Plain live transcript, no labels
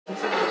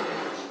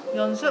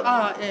연습?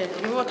 예.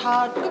 이거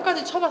다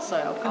끝까지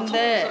쳐봤어요.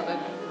 근데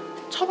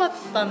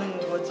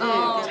쳐봤다는 거지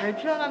잘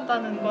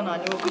표현한다는 건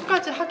아니고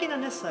끝까지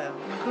하기는 했어요.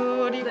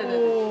 그리고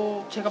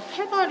네네. 제가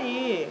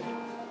페달이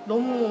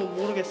너무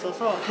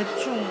모르겠어서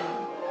대충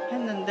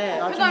했는데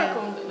나중에 페달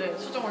그럼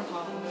수정을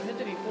다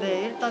해드리고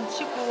일단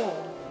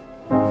치고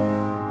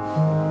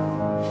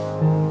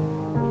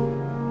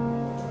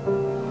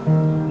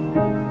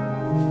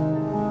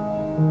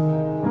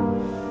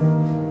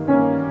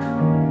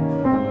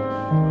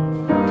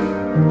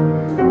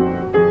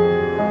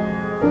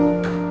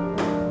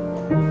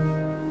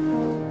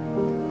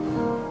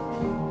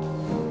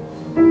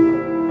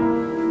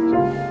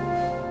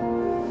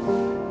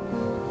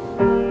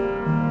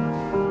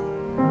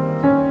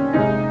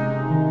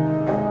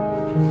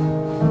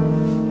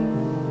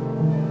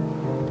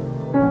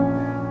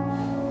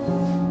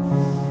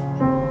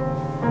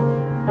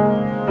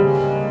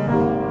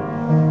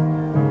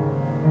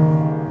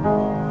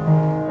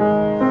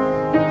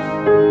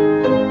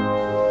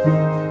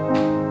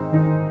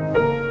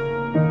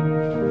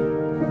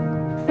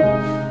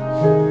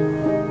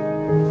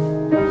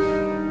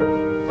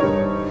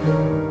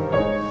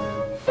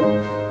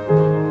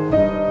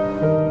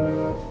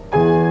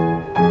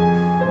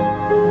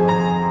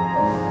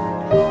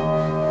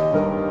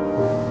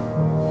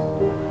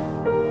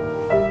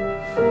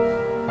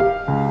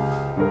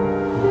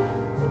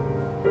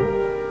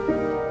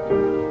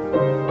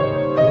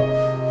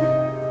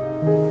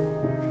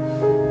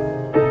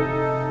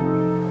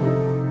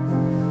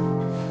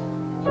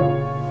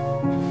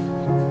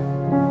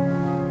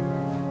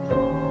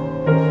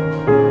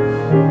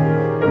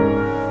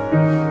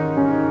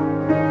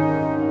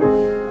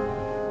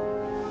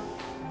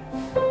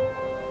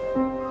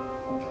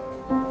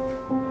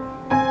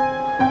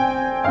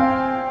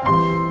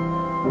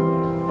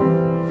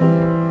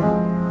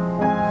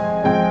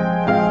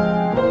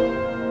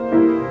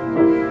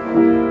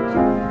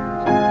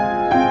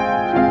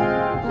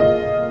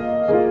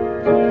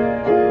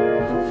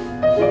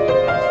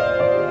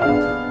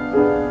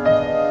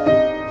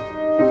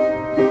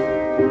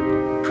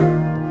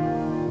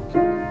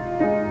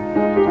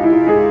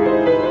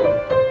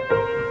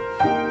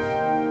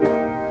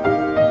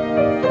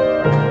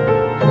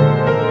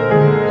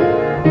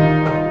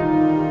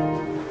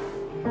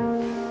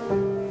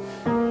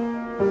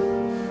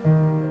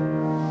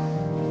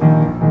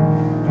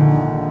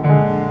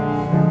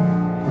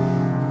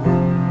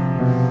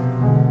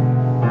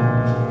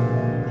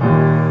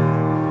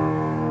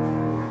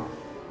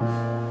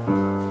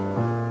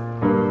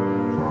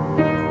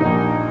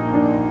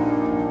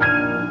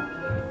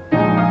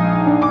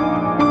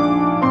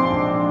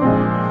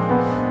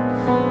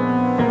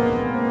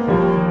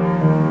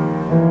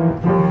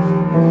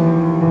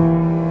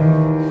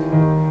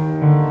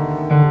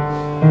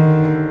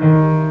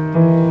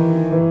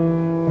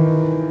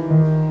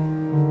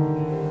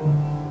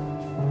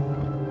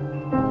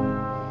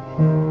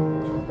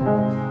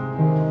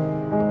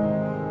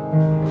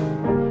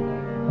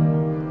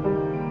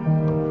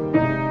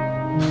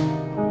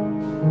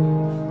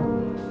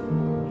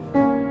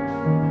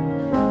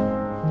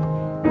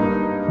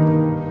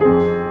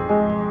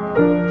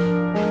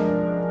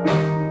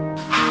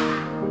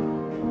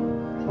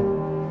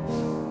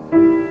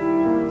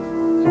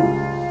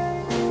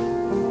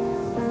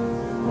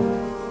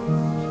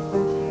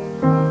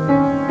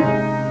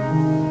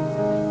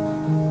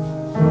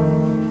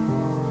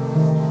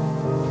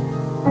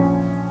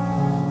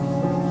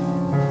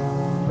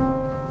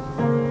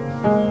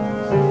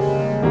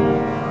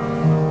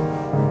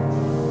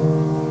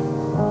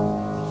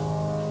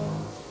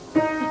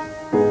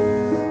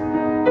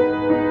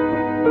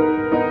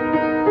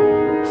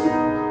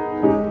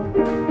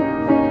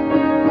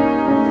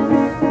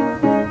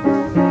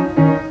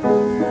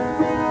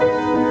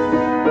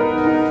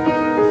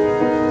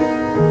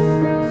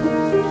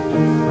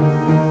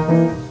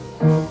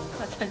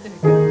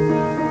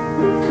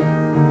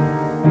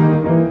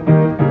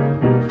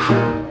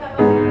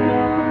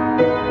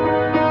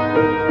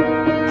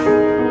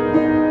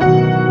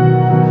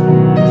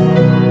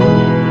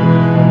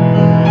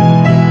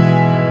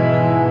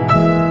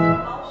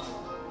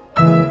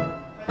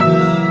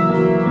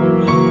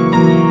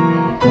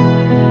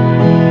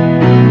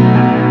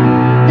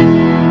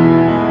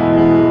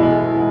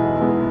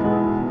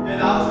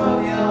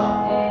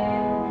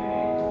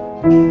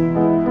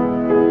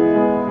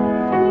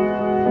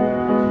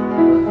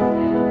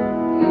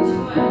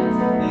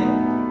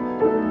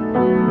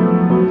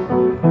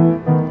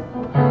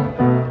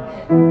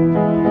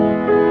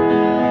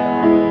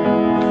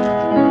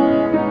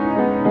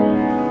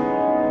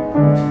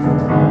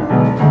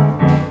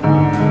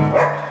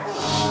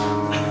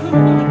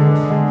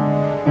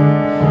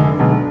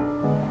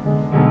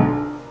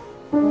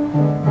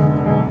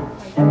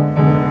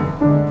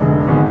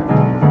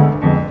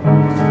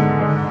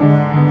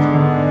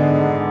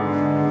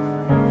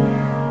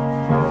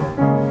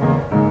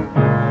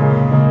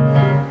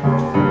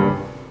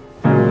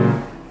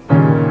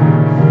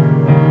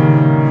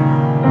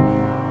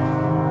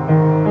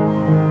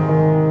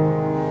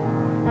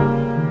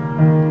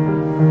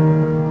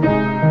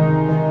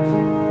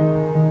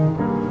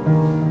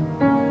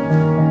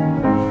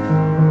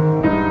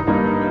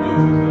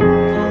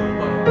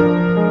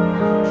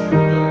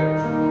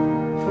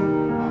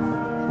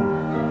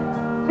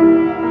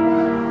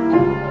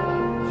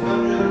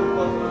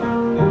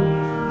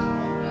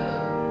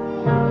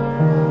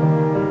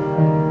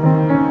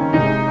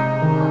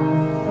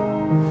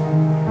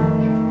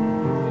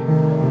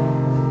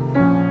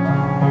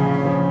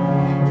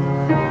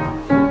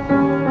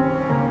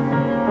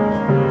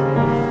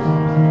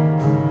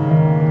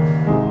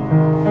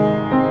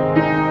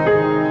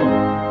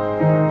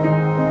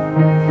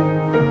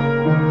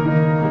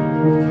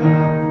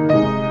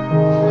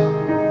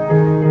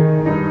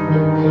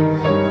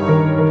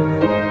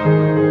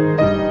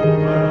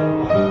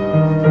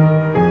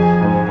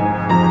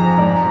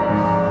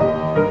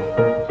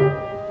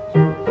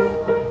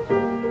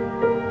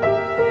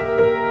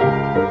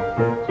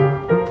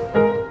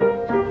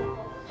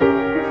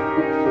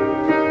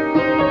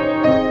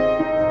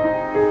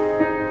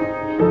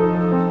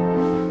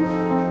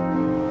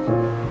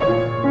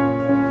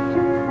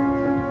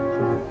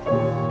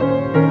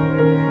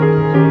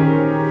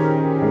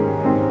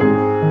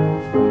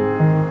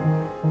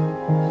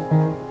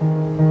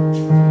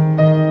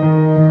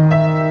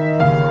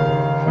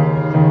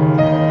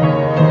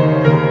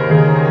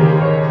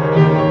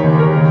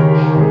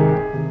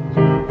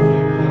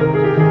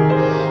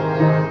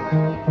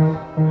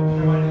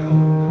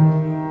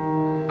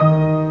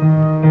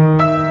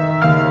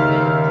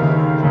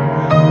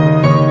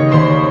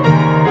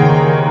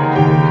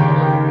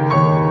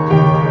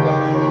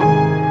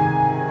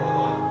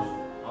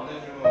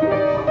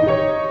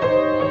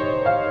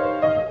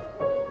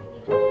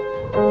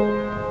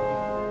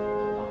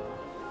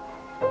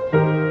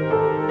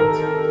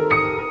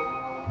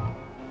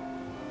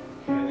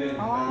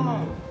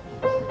아.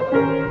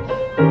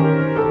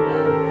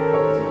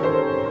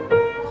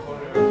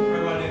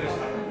 털 관리를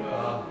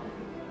잘해줘야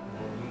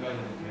인간이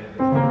이렇게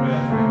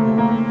그래야지.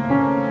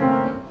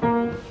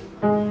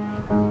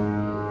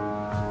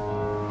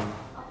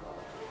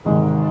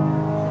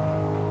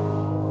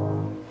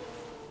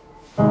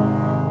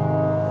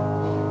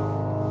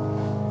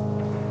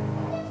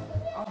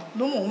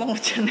 너무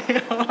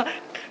엉망진창이네요.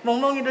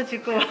 멍멍이도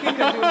짓고.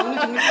 그러니까 지금 오늘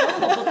정신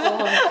하나도 없었죠.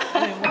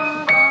 네, 뭐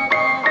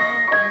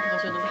이렇게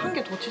가셨는데 한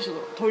개 더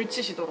치시더라고요. 덜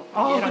치시더라고요.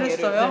 아, 얘랑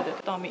그랬어요? 얘를. 네네.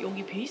 그다음에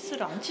여기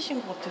베이스를 안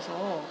치신 것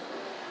같아서.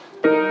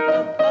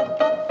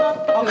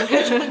 아,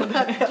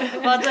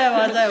 맞아요,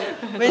 맞아요.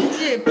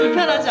 왠지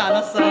불편하지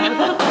않았어요.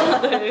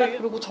 네.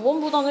 그리고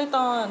저번보다는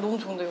일단 너무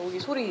좋은데 여기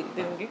소리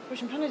내는 게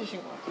훨씬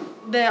편해지신 것 같아요.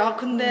 네, 아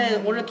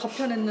근데 원래 더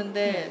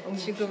편했는데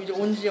지금 이제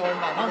온 지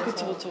얼마 안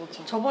돼서. 그쵸.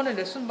 저번에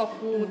레슨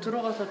받고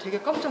들어가서 되게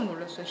깜짝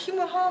놀랐어요.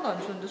 힘을 하나도 안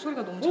줬는데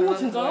소리가 너무 잘 나는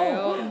진짜요?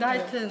 거예요. 근데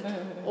하여튼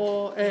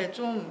네.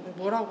 좀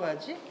뭐라고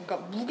해야지?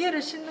 그러니까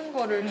무게를 싣는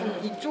거를 좀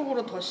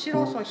이쪽으로 더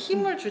실어서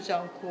힘을 주지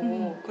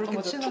않고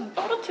그렇게 치는. 툭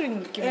떨어뜨리는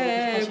느낌으로.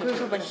 네,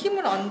 그래서 막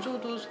힘을 안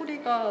줘도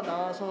소리가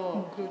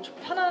나서 그리고 좀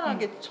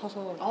편안하게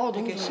쳐서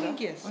되게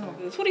신기했어요.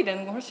 그 소리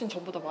내는 건 훨씬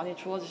전보다 많이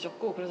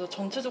좋아지셨고 그래서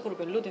전체적으로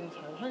멜로디는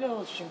잘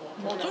살려주신 것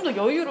같아요. 좀 더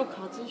여유를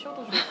가지셔도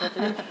좋을 것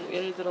같아요.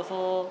 예를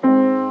들어서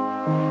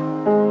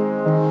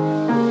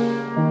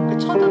그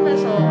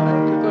첫음에서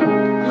그걸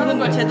하는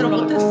걸 제대로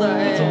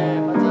못했어요. 그쵸. 네,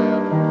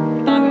 맞아요.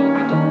 그 다음에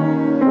여기도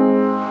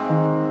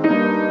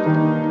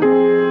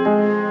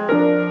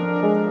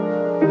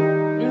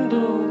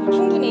이름도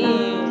충분히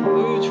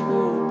여유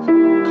주고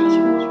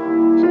가시는 거죠.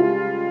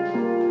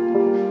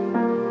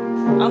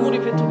 아무리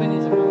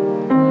베토벤이지만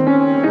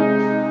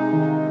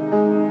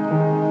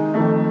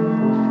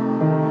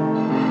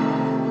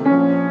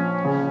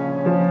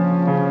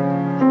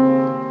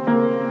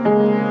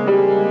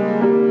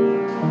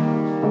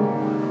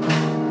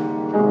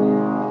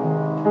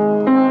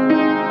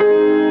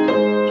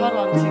바로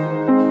안 치고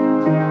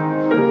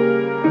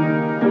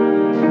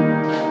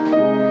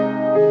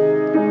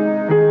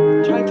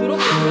잘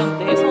들어보시면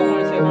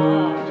내성을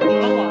제가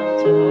바라고 안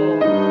쳐요.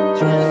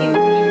 충분히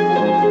움직이고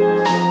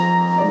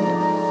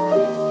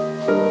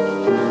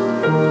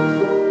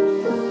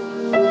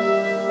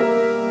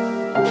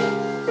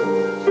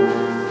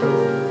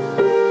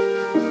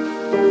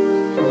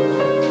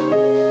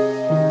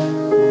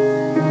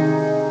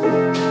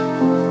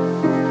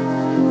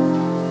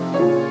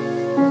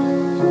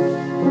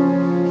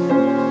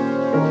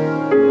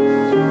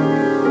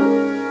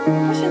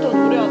훨씬 더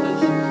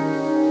노래하듯이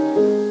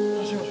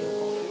하시면 좋을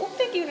것 같아요.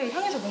 꼭대기를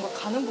향해서 뭔가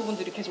가는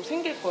부분들이 계속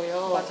생길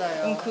거예요.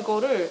 맞아요. 그럼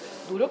그거를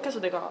노력해서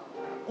내가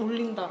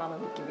올린다라는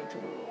느낌이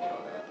들어야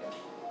돼요.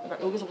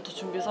 그러니까 여기서부터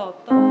준비해서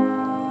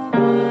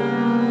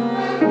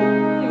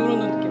이런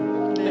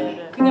느낌.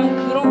 네. 그냥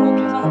그런 거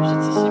계산 없이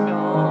치시면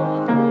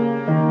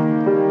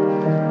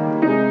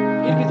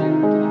이렇게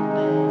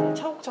들리거든요. 네.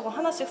 차곡차곡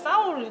하나씩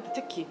쌓아 올릴 때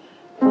특히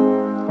그리고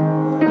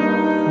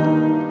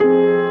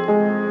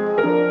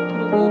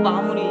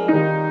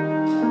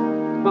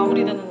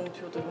마무리되는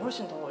뷰들은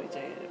훨씬 더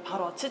이제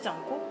바로 아치지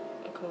않고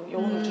그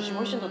여운을 주시면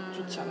훨씬 더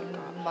좋지 않을까.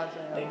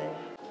 맞아요. 네. 네.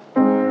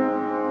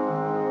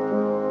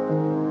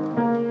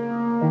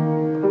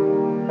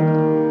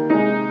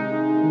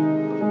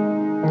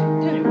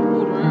 그냥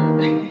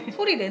요거를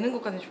소리 내는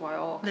것까지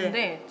좋아요. 네.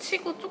 근데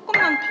치고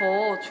조금만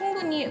더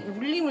충분히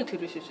울림을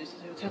들으실 수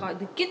있어요. 제가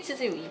늦게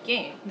치세요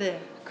이게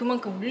네.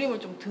 그만큼 울림을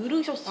좀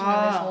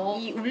들으셨으면 해서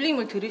이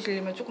울림을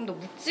들으시려면 조금 더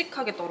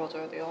묵직하게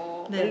떨어져야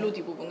돼요. 네.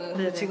 멜로디 부분은. 근데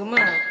네네. 지금은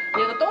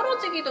얘가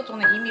떨어지기도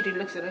전에 이미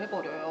릴렉스를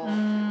해버려요.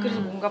 그래서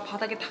뭔가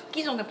바닥에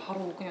닿기 전에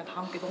바로 그냥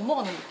다 함께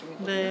넘어가는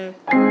느낌이거든요. 네.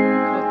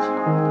 그렇지.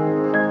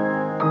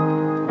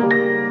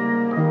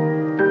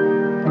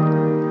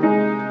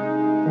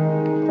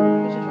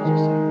 훨씬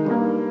좋아졌어요.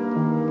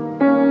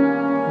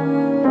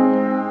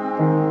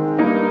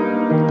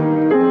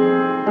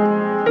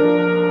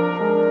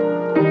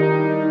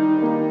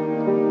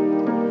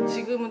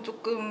 지금은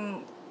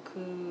조금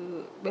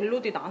그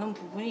멜로디 나는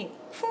부분이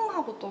쿵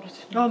하고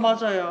떨어지는. 아,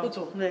 맞아요.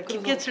 그죠? 네. 그래서-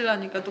 깊게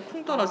치려니까 또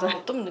쿵 떨어져요.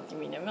 어떤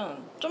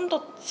느낌이냐면 좀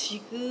더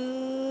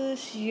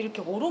지그시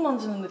이렇게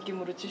어루만지는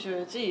느낌으로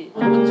치셔야지.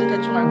 뭔지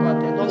대충 알 것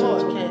같아요. 너무 그쵸.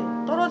 이렇게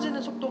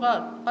떨어지는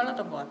속도가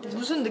빨랐던 것 같아요.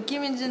 무슨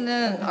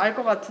느낌인지는 알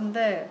것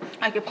같은데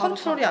이게 바로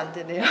컨트롤이 안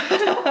되네요.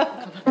 그렇지.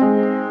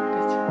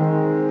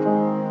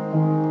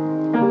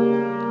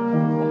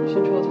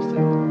 훨씬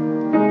좋아졌어요.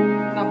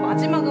 난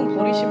마지막은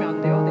버리시면 안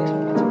돼요.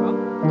 내성 마지막.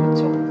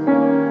 그렇죠.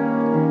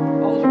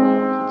 좋아.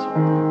 그렇죠.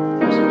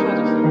 훨씬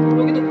좋아졌어요.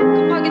 여기도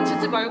급하게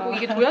치지 말고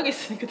이게 도약이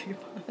있으니까 되게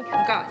많아.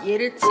 그러니까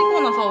얘를 치고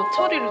나서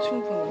처리를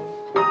충분히.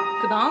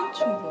 그 다음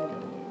충분히.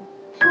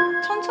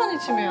 천천히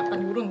치면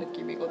약간 이런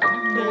느낌이거든요.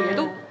 그리고 네.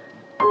 얘도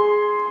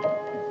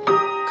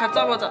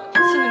가자마자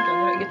치는 게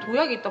아니라 이게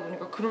도약이 있다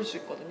보니까 그럴 수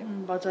있거든요.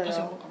 맞아요. 다시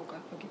한번 가볼까요?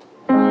 여기.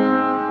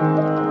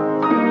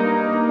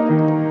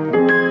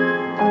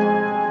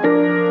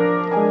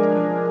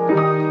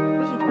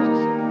 훨씬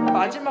좋아졌어요.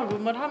 마지막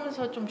음을 음을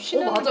하면서 좀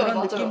쉬는 맞아요, 그런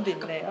맞아요. 느낌도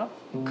있네요.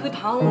 그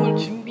다음을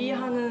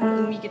준비하는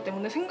음이기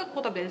때문에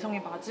생각보다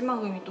멜성의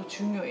마지막 음이 또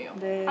중요해요.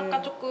 네.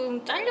 아까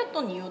조금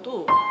잘렸던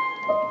이유도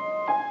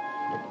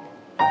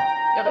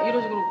약간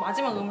이런 식으로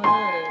마지막 음을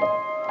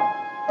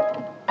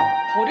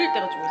버릴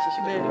때가 좀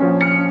있으시거든요.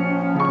 네.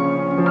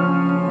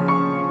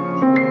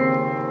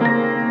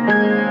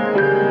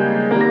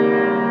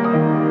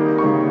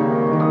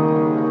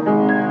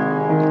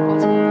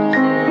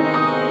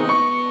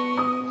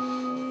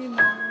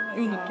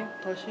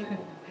 더 쉬고.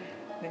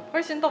 네,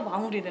 훨씬 더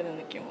마무리되는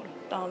느낌으로.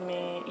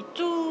 그다음에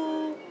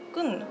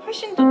이쪽은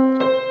훨씬 더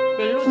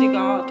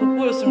멜로디가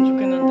돋보였으면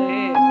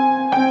좋겠는데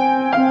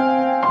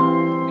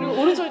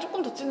그리고 오른손이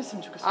조금 더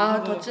진했으면 좋겠어요.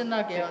 아, 더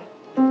진하게요.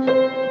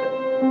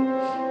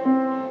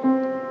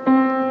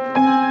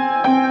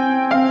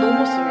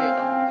 넘었어요,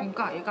 얘가.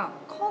 그러니까 얘가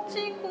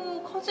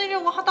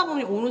커지려고 하다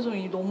보니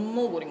오른손이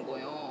넘어버린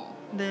거예요.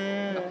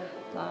 네.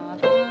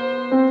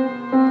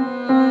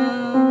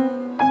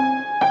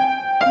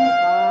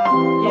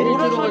 얘를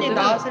오른손이 들어갈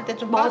나왔을 때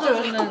좀 맞아요.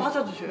 빠져주는. 약간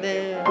빠져주셔요.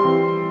 네.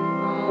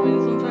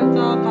 왼손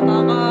살짝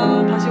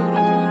가다가 다시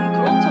오른손.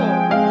 그렇죠.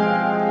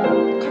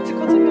 같이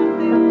커지면 안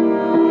돼요.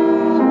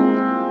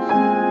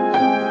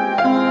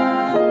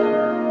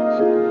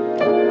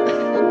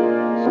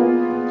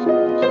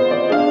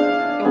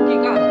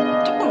 여기가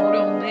조금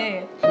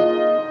어려운데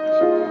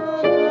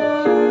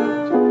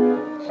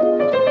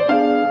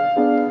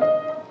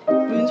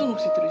왼손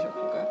혹시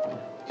들으셔볼까요?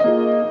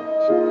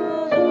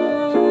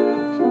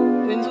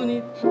 왼손이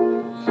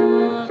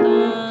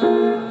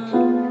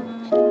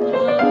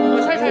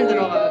살살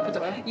들어가요.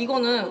 그죠?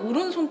 이거는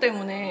오른손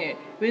때문에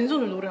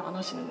왼손을 노래 안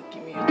하시는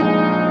느낌이에요.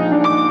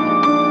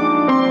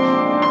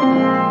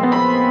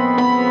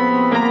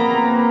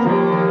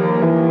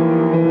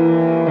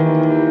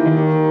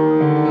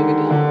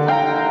 여기도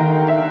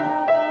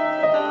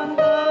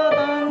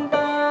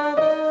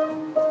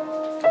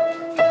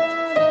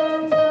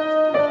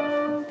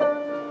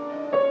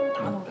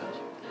다 노래하죠.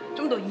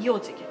 좀 더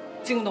이어지게.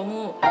 지금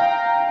너무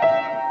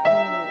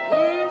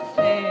둘,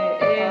 셋,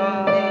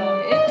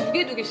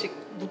 넷, 두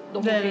개씩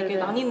너무 네, 이렇게 네,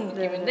 나뉘는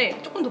네.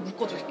 느낌인데 조금 더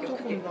묶어줄게요.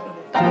 조금 크게. 더.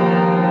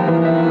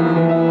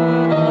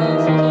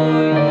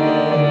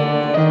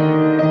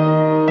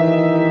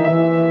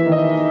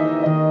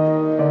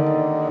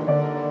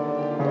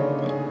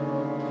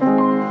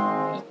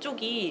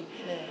 이쪽이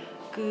네.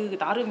 그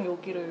나름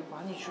여기를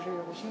많이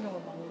줄이려고 신경을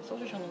많이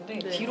써주셨는데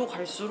네. 뒤로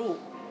갈수록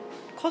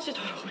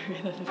커지더라고요.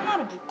 얘는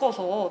하나로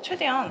묶어서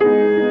최대한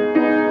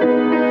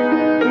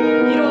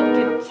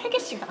이렇게 세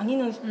개씩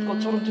나뉘는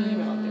것처럼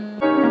들리면 안 돼요.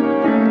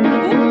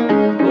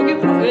 그리고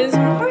여기보다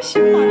왼손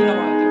훨씬 많이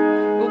나와야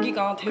돼요.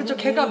 여기가 대부분 그쵸,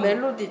 걔가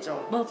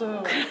멜로디죠.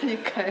 맞아요.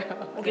 그러니까요.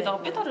 여기다가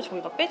네. 페달을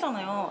저희가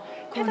빼잖아요.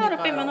 페달을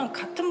그러니까요. 빼면은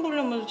같은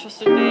볼륨을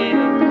쳤을 때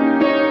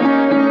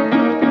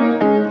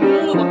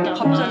이런 거밖에 안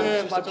갑자기,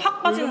 나와요. 맞아.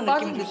 확 빠지는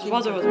빠진 느낌이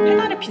느낌이 들어요. 맞아요.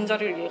 페달의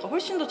빈자리를 얘가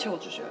훨씬 더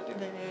채워주셔야 돼요.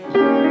 네.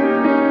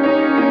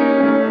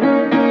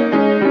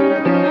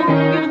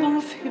 여기를 너무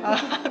세요.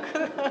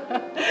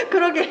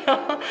 그러게요.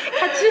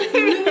 같이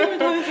힘을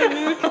다해서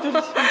왜 이렇게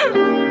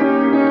들으시는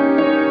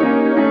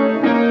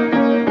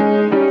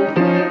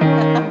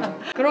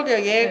그러게요.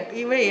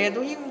 왜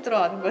얘도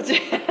힘들어하는 거지?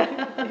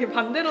 이게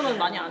반대로는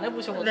많이 안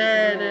해보셔가지고.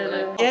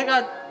 네네네.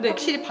 얘가 네.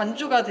 확실히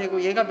반주가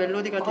되고 얘가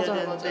멜로디가 돼야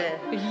맞아요, 되는데.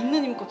 맞아요.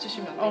 있는 힘껏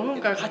치시면 안 돼요.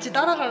 그러니까 같이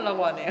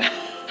따라가려고 하네요.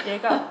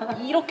 얘가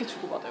이렇게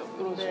주고받아요.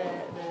 이런 식으로.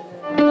 네.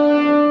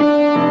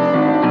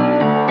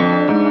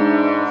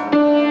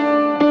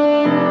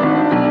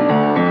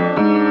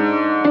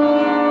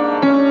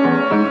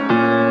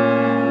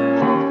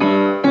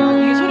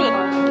 이 소리가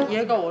나요.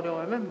 얘가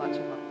어려워요. 맨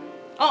마지막.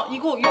 아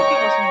이거 이렇게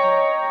가시면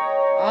돼요.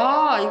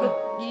 아, 이거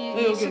네,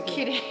 이 여기,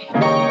 스킬이.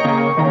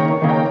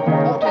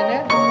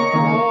 되네.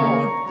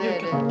 네,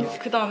 네.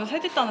 그 다음에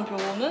세딨다는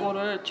표현은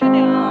이거를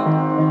최대한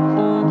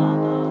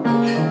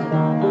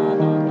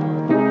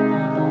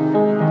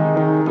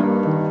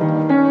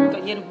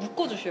그러니까 얘를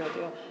묶어주셔야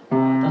돼요.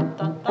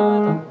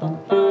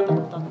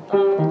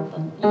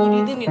 이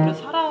리듬이 그래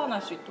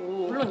살아날 수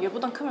있도록 물론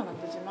얘보단 크면 안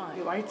되지만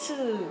이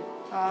왈츠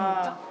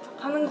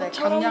하는 네,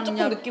 것처럼 강량력,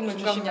 조금 느낌을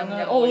주시면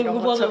중강량력 뭐 이런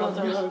맞아요, 것처럼.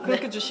 맞아요. 네.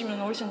 그렇게 주시면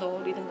훨씬 더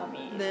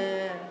리듬감이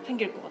네.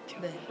 생길 것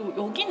같아요. 네.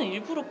 그리고 여기는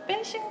일부러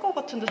빼신 것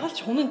같은데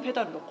사실 저는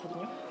페달을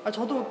넣거든요.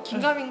 저도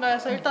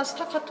긴가민가해서 일단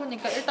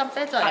스타카토니까 일단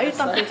빼자.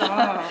 일단 이랬어요.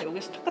 빼자. 여기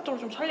스타카토를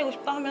좀 살리고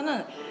싶다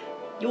하면은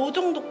요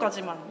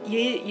정도까지만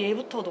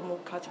얘부터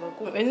넘어가지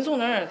말고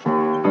왼손을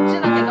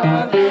진하게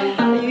나와야 돼.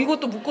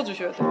 이것도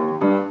묶어주셔야 돼요.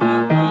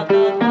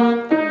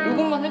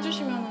 이것만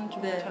해주시면은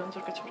좀 네.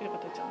 자연스럽게 처리가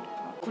되지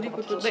않을까.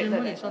 그리고 또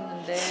질문이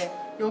있었는데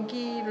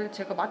여기를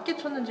제가 맞게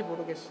쳤는지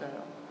모르겠어요.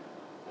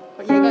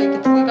 얘가 이렇게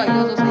두 개가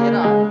이어져서 얘를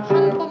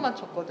한 번만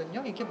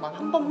쳤거든요. 이게 맞는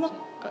한 번만?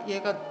 건지. 그러니까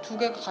얘가 두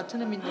개가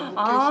같은 음인데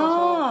묶여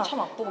있어서.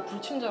 참 악보가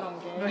불친절한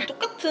게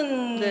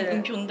똑같은 네.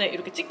 음표인데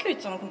이렇게 찍혀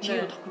있잖아. 그럼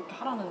뒤로 네. 다 그렇게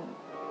하라는.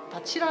 다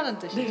치라는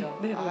뜻이죠.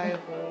 네, 네, 네.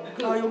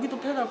 아이고. 여기도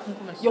페달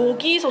궁금했어요.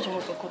 여기서 저걸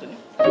썼거든요.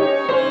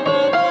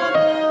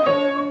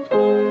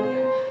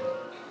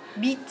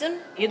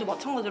 미쯤? 얘도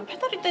마찬가지로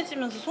페달이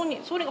떼지면서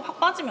소리가 확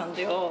빠지면 안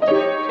돼요.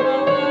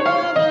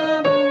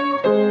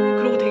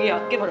 그리고 되게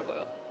얇게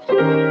밟아요.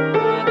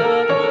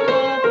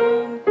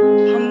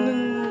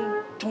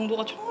 밟는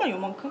정도가 정말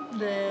요만큼?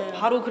 네.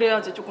 바로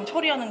그래야지 조금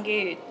처리하는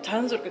게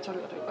자연스럽게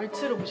처리가 돼요.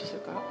 왈츠를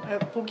보셨을까요? 네,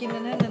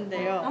 보기는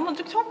했는데요. 한번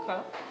쭉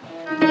쳐볼까요?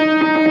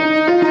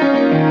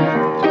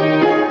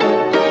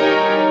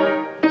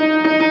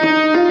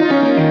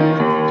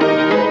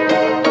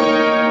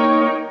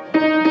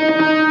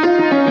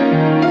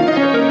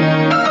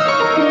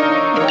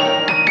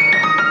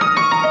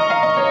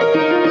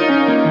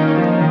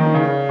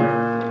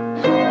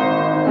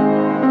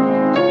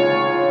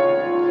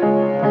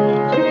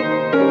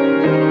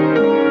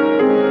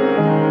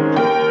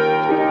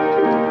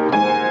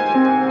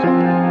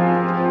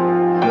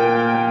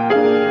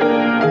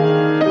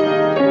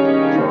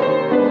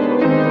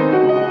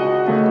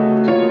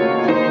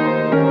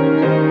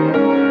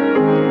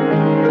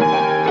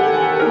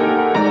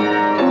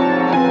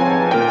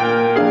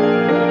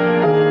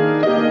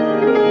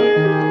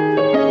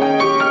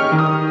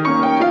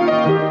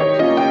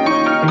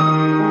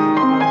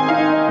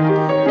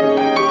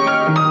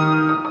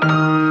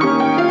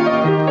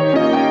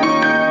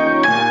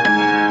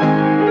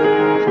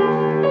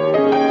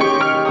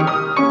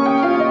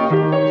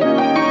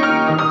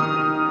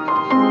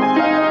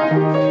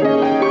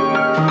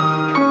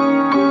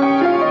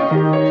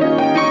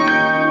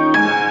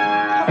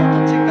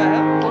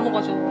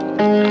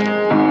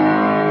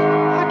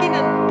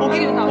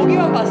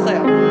 보기만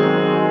봤어요.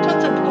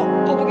 천천히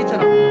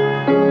거북이처럼.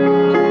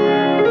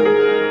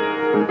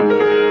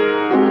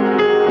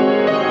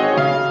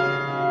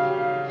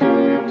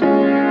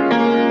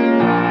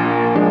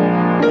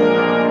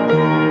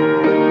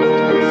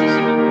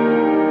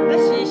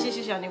 네?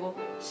 시시시 아니고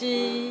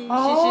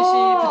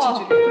시시시 붙인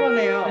줄이에요.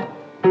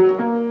 그러네요.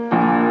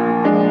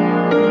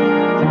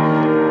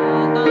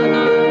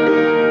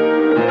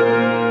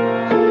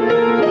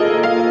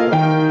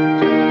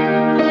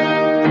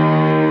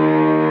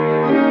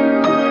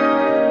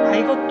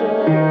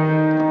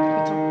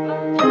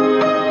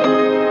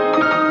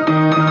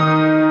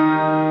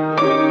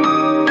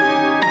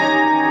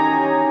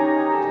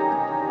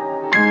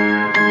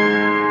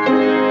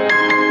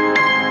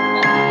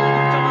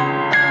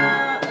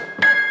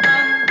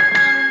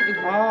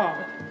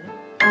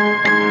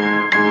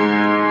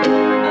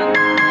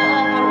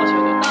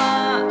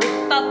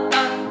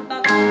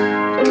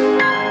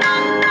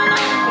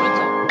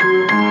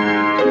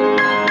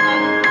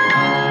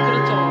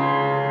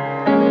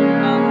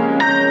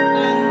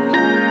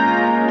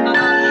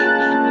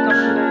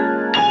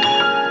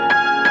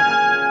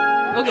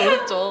 여기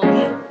어렵죠?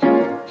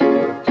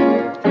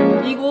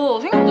 이거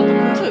생각보다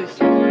근처에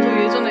있어요.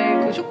 저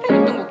예전에 그 쇼팽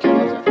했던 거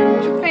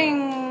기억나죠?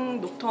 쇼팽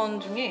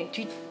녹턴 중에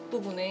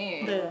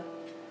뒷부분에 네.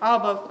 아,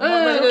 막 네,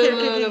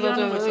 이렇게 맞아요.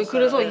 하는 거 있었어요.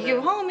 그래서 네, 이게 네.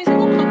 화음이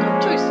생각보다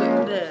겹쳐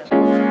있어요. 네.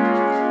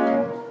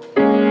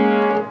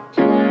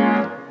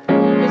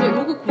 그래서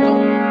요거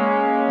고정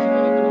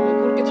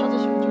그렇게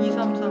찾으시면 좀 2,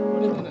 3, 4,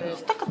 5, 6. 네.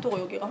 스타카토가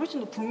여기가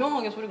훨씬 더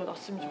분명하게 소리가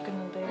났으면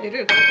좋겠는데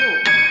얘를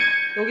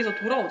그리고 여기서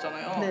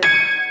돌아오잖아요. 네.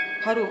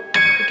 바로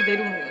이렇게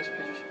내려오는 거 연습해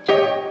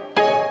주시면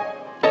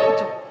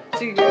그렇죠?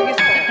 지금 여기서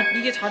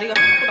이게 자리가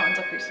생각보다 안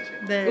잡혀 있으세요.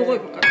 네. 요거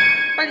해볼까요?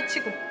 빨리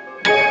치고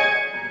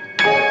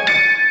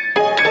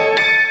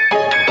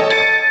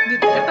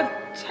근데 약간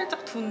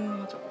살짝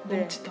둔하죠? 네.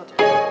 멈칫하죠?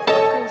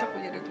 그럼 자꾸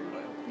얘를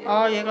눌러요. 얘.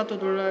 아, 얘가 또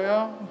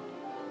눌러요.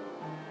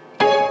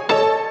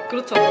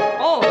 그렇죠.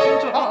 지금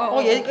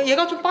저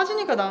얘가 좀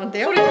빠지니까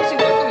나은데요? 소리 훨씬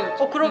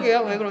깔끔해졌죠?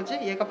 그러게요. 왜 그러지?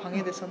 얘가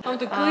방해됐었나?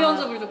 아무튼 그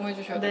연습을 조금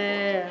해주셔야 돼요.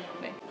 네.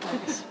 네.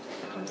 알겠습니다.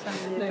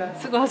 감사합니다. 네.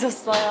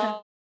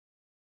 수고하셨어요.